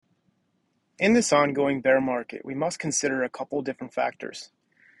In this ongoing bear market, we must consider a couple different factors.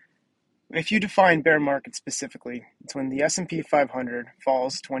 If you define bear market specifically, it's when the S&P 500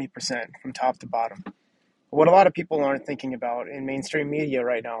 falls 20% from top to bottom. What a lot of people aren't thinking about in mainstream media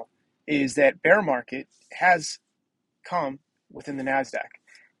right now is that bear market has come within the NASDAQ.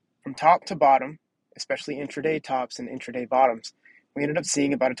 From top to bottom, especially intraday tops and intraday bottoms, we ended up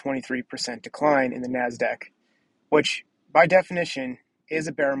seeing about a 23% decline in the NASDAQ, which by definition is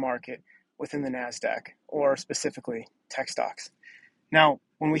a bear market within the NASDAQ, or specifically tech stocks. Now,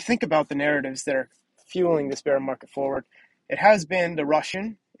 when we think about the narratives that are fueling this bear market forward, it has been the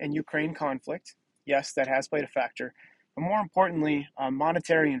Russian and Ukraine conflict. Yes, that has played a factor, but more importantly,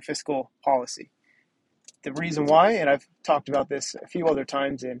 monetary and fiscal policy. The reason why, and I've talked about this a few other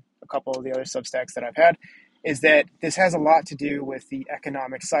times in a couple of the other Substacks that I've had, is that this has a lot to do with the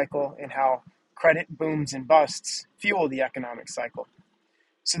economic cycle and how credit booms and busts fuel the economic cycle.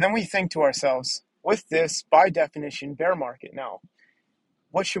 So then we think to ourselves, with this, by definition, bear market now,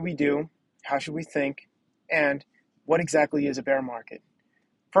 what should we do? How should we think? And what exactly is a bear market?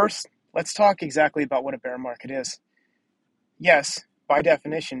 First, let's talk exactly about what a bear market is. Yes, by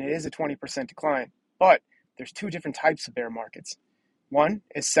definition, it is a 20% decline, but there's two different types of bear markets. One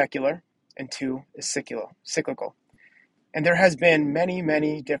is secular, and two is cyclical. And there has been many,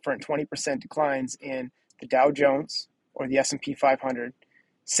 many different 20% declines in the Dow Jones or the S&P 500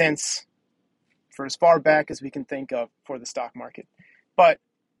 since for as far back as we can think of for the stock market. But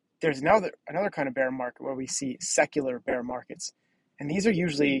there's another kind of bear market where we see secular bear markets. And these are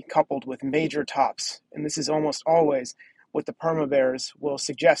usually coupled with major tops. And this is almost always what the perma bears will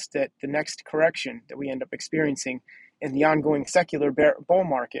suggest that the next correction that we end up experiencing in the ongoing secular bull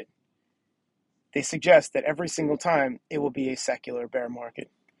market, they suggest that every single time it will be a secular bear market.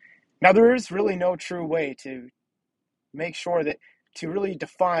 Now, there is really no true way to make sure that to really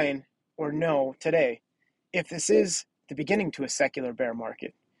define or know today if this is the beginning to a secular bear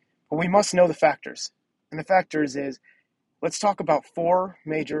market. But we must know the factors. And the factors is, let's talk about four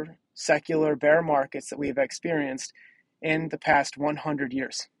major secular bear markets that we have experienced in the past 100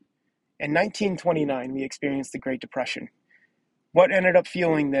 years. In 1929, we experienced the Great Depression. What ended up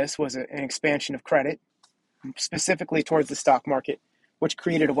fueling this was an expansion of credit, specifically towards the stock market, which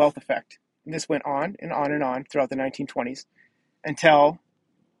created a wealth effect. And this went on and on and on throughout the 1920s until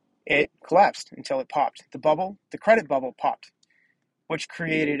it collapsed, until it popped. The credit bubble popped, which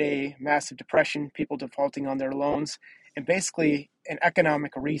created a massive depression, people defaulting on their loans, and basically an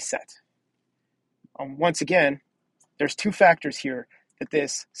economic reset. Once again, there's two factors here that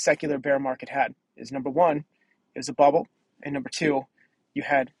this secular bear market had. Is number one, it was a bubble, and number two, you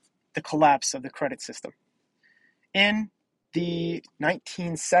had the collapse of the credit system. In the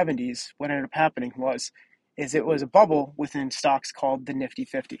 1970s, what ended up happening is it was a bubble within stocks called the Nifty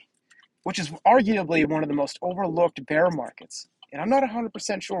 50, which is arguably one of the most overlooked bear markets. And I'm not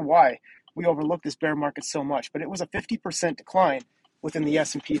 100% sure why we overlook this bear market so much, but it was a 50% decline within the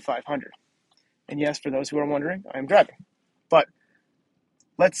S&P 500. And yes, for those who are wondering, I'm driving. But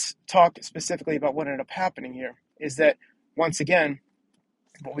let's talk specifically about what ended up happening here, is that once again,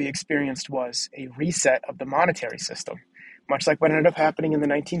 what we experienced was a reset of the monetary system, much like what ended up happening in the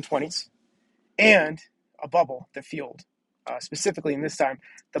 1920s, and a bubble that fueled. Specifically in this time,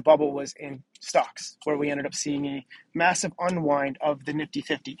 the bubble was in stocks, where we ended up seeing a massive unwind of the Nifty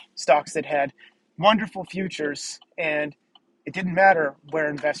 50, stocks that had wonderful futures, and it didn't matter where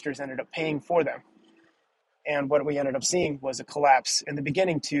investors ended up paying for them. And what we ended up seeing was a collapse in the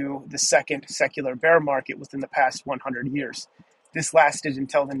beginning to the second secular bear market within the past 100 years. This lasted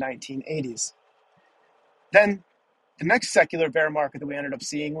until the 1980s. Then the next secular bear market that we ended up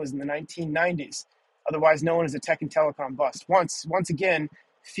seeing was in the 1990s, otherwise known as the tech and telecom bust. Once again,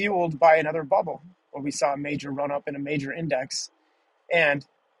 fueled by another bubble, where we saw a major run-up in a major index and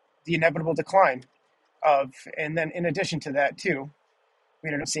the inevitable decline and then in addition to that too, we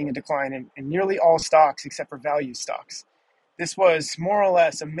ended up seeing a decline in nearly all stocks except for value stocks. This was more or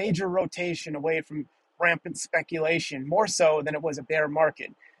less a major rotation away from rampant speculation, more so than it was a bear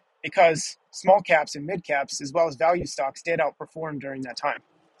market, because small caps and mid caps, as well as value stocks, did outperform during that time.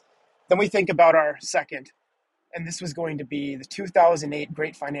 Then we think about our second, and this was going to be the 2008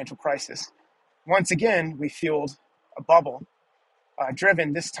 Great Financial Crisis. Once again, we fueled a bubble,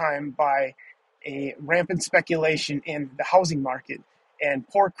 driven this time by a rampant speculation in the housing market and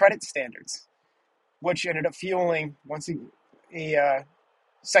poor credit standards, which ended up fueling a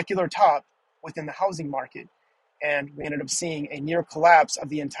secular top within the housing market, and we ended up seeing a near collapse of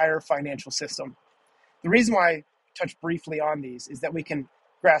the entire financial system. The reason why I touch briefly on these is that we can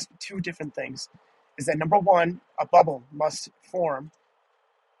grasp two different things. Is that number one, a bubble must form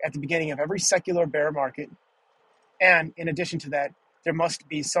at the beginning of every secular bear market. And in addition to that, there must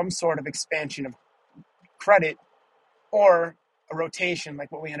be some sort of expansion of credit or a rotation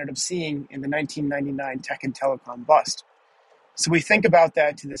like what we ended up seeing in the 1999 tech and telecom bust. So we think about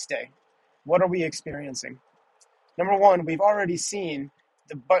that to this day. What are we experiencing? Number one, we've already seen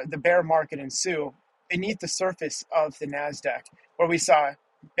the bear market ensue beneath the surface of the NASDAQ, where we saw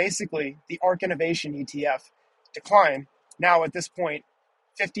basically the ARK Innovation ETF decline, now at this point,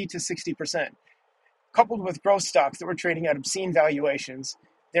 50 to 60%. Coupled with growth stocks that were trading at obscene valuations,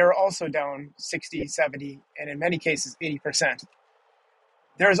 they were also down 60, 70, and in many cases, 80%.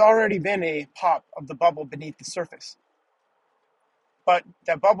 There has already been a pop of the bubble beneath the surface. But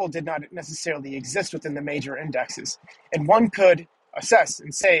that bubble did not necessarily exist within the major indexes. And one could assess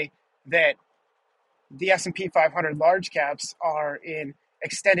and say that the S&P 500 large caps are in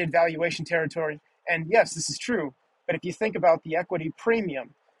extended valuation territory. And yes, this is true. But if you think about the equity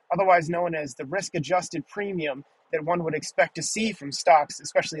premium, otherwise known as the risk-adjusted premium that one would expect to see from stocks,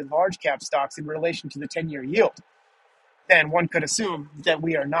 especially large cap stocks, in relation to the 10-year yield, then one could assume that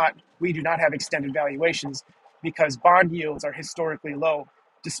we do not have extended valuations because bond yields are historically low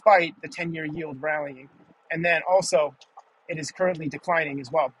despite the 10-year yield rallying. And then also, it is currently declining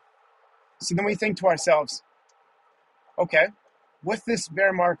as well. So then we think to ourselves, okay, with this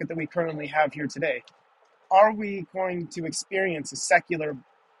bear market that we currently have here today, are we going to experience a secular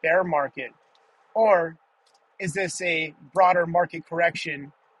bear market, or is this a broader market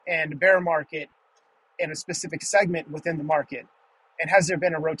correction and bear market in a specific segment within the market? And has there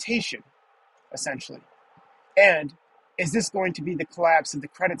been a rotation, essentially? And is this going to be the collapse of the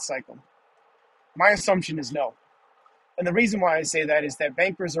credit cycle? My assumption is no. And the reason why I say that is that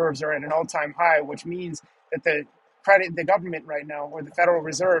bank reserves are at an all-time high, which means that the government right now, or the Federal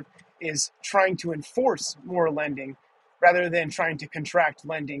Reserve, is trying to enforce more lending rather than trying to contract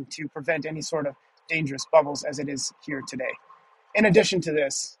lending to prevent any sort of dangerous bubbles as it is here today. In addition to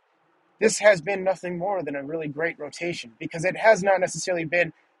this has been nothing more than a really great rotation, because it has not necessarily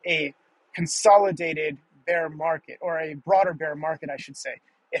been a consolidated bear market, or a broader bear market, I should say.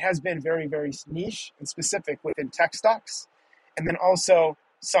 It has been very, very niche and specific within tech stocks, and then also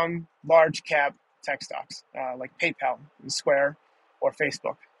some large cap tech stocks like PayPal, and Square, or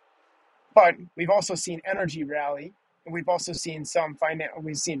Facebook. But we've also seen energy rally, and we've also seen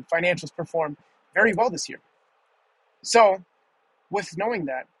financials perform very well this year. So, with knowing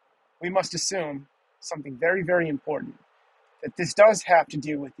that, we must assume something very, very important, that this does have to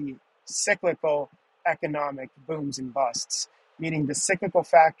do with the cyclical economic booms and busts, meaning the cyclical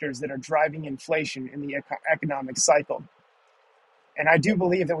factors that are driving inflation in the economic cycle. And I do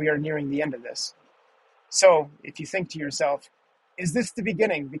believe that we are nearing the end of this. So if you think to yourself, is this the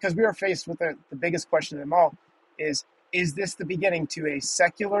beginning? Because we are faced with the biggest question of them all, is this the beginning to a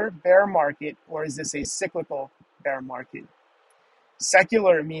secular bear market, or is this a cyclical bear market?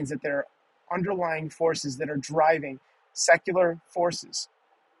 Secular means that there are underlying forces that are driving secular forces,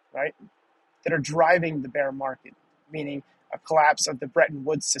 right? That are driving the bear market, meaning a collapse of the Bretton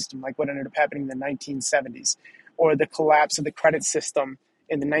Woods system, like what ended up happening in the 1970s, or the collapse of the credit system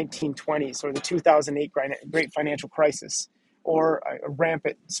in the 1920s, or the 2008 great financial crisis, or a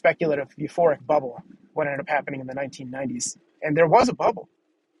rampant speculative euphoric bubble, what ended up happening in the 1990s. And there was a bubble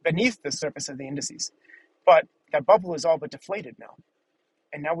beneath the surface of the indices, but that bubble is all but deflated now.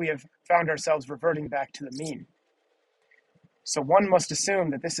 And now we have found ourselves reverting back to the mean. So one must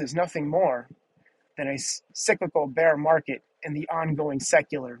assume that this is nothing more than a cyclical bear market in the ongoing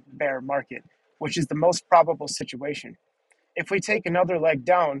secular bear market, which is the most probable situation. If we take another leg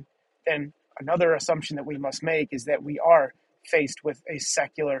down, then another assumption that we must make is that we are faced with a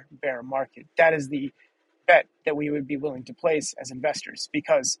secular bear market. That is the bet that we would be willing to place as investors,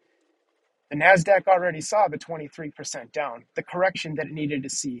 because the NASDAQ already saw the 23% down, the correction that it needed to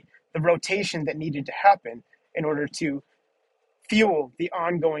see, the rotation that needed to happen in order to fuel the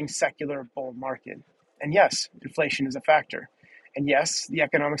ongoing secular bull market. And yes, inflation is a factor. And yes, the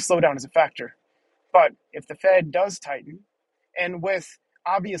economic slowdown is a factor. But if the Fed does tighten, and with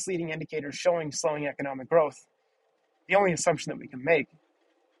obvious leading indicators showing slowing economic growth, the only assumption that we can make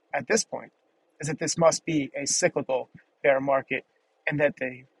at this point is that this must be a cyclical bear market, and that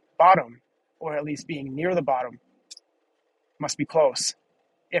the bottom, or at least being near the bottom, must be close,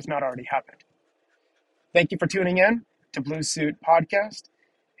 if not already happened. Thank you for tuning in to Blue Suit Podcast,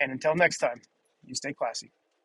 and until next time, you stay classy.